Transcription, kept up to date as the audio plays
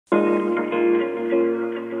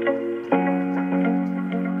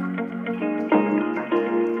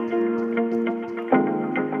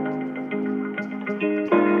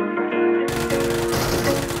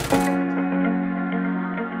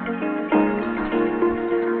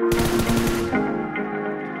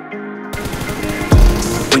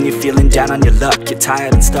When you're feeling down on your luck, you're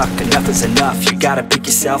tired and stuck, enough is enough. You gotta pick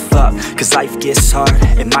yourself up, cause life gets hard.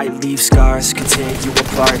 It might leave scars, can tear you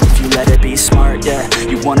apart if you let it be smart, yeah.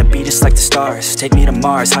 You wanna be just like the stars, take me to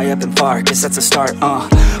Mars, high up and far, guess that's a start, All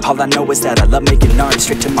I know is that I love making art,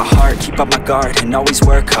 straight to my heart, keep up my guard, and always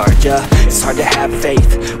work hard, yeah. It's hard to have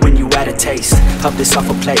faith when you had a taste of this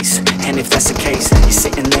awful place, and if that's the case, you're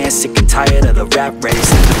sitting there sick and tired of the rat race,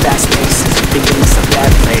 the fast pace, thinking it's a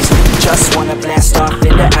bad place. You just wanna blast off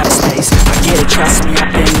into outer space. I get it, trust me,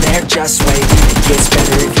 I've been there, just wait. It gets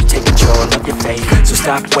better if you take control of your fate. So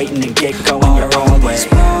stop waiting and get going your own way.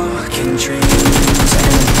 Broken dreams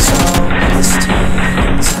and these hopeless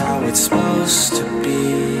teens, how it's supposed to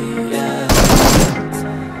be, yeah.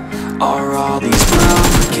 Are all these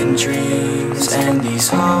broken dreams and these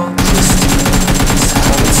hopeless teens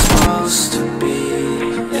how it's supposed to be,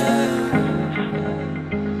 yeah.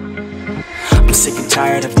 I'm sick and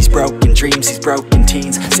tired of these broken dreams, these broken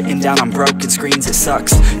teens, sitting down on broken screens. It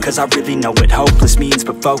sucks, cause I really know what hopeless means,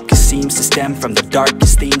 but focus seems to stem from the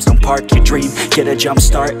darkest themes. Don't park your dream, get a jump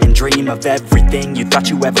start and dream of everything you thought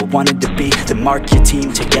you ever wanted to be. Then mark your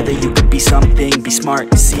team, together you can be something. Be smart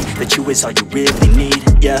and see that you is all you really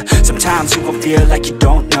need, yeah. Sometimes you gon' feel like you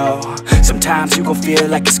don't know, sometimes you gon' feel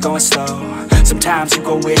like it's going slow, sometimes you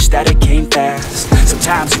gon' wish that it came fast,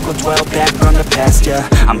 sometimes you gon' dwell back on the past, yeah.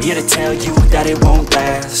 I'm here to tell you that it won't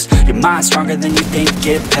last. Your mind's stronger than you think,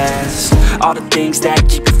 get past all the things that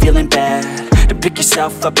keep you feeling bad, to pick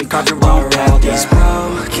yourself up and carve your own path, yeah. These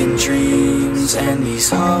broken dreams and these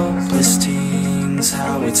hopeless teens,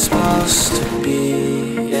 how it's supposed to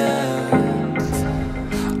be, yeah.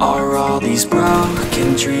 Are all these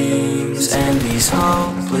broken dreams and these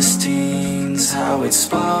hopeless teens how it's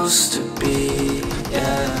supposed to be,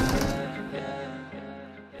 yeah.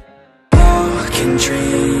 Broken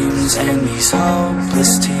dreams and these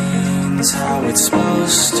hopeless teens how it's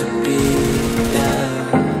supposed to be, yeah.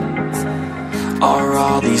 Are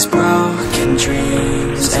all these broken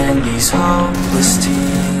dreams and these hopeless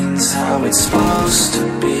teens how it's supposed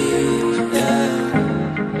to be, yeah.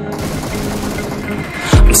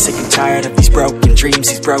 I'm sick and tired of these broken dreams,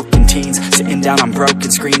 these broken teens, sitting down on broken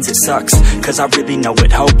screens. It sucks, cause I really know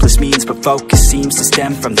what hopeless means, but focus seems to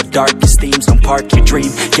stem from the darkest themes. Don't park your dream,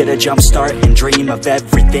 get a jump start and dream of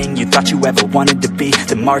everything you thought you ever wanted to be.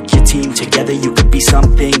 Then mark your team, together you could be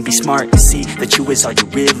something. Be smart and see that you is all you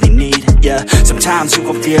really need, yeah. Sometimes you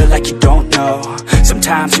gon' feel like you don't know,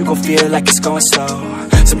 sometimes you gon' feel like it's going slow,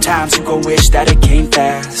 sometimes you gon' wish that it came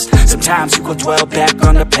fast, sometimes you gon' dwell back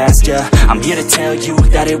on the past, yeah. I'm here to tell you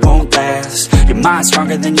that it won't last. Your mind's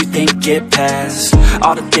stronger than you think, get past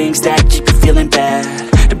all the things that keep you feeling bad,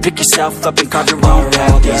 to pick yourself up and carve your own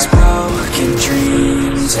path, yeah. These broken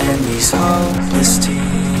dreams and these hopeless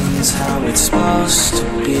teens, how it's supposed to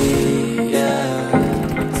be, yeah.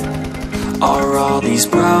 Are all these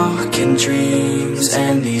broken dreams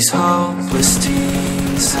and these hopeless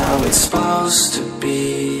teens how it's supposed to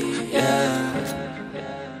be, yeah.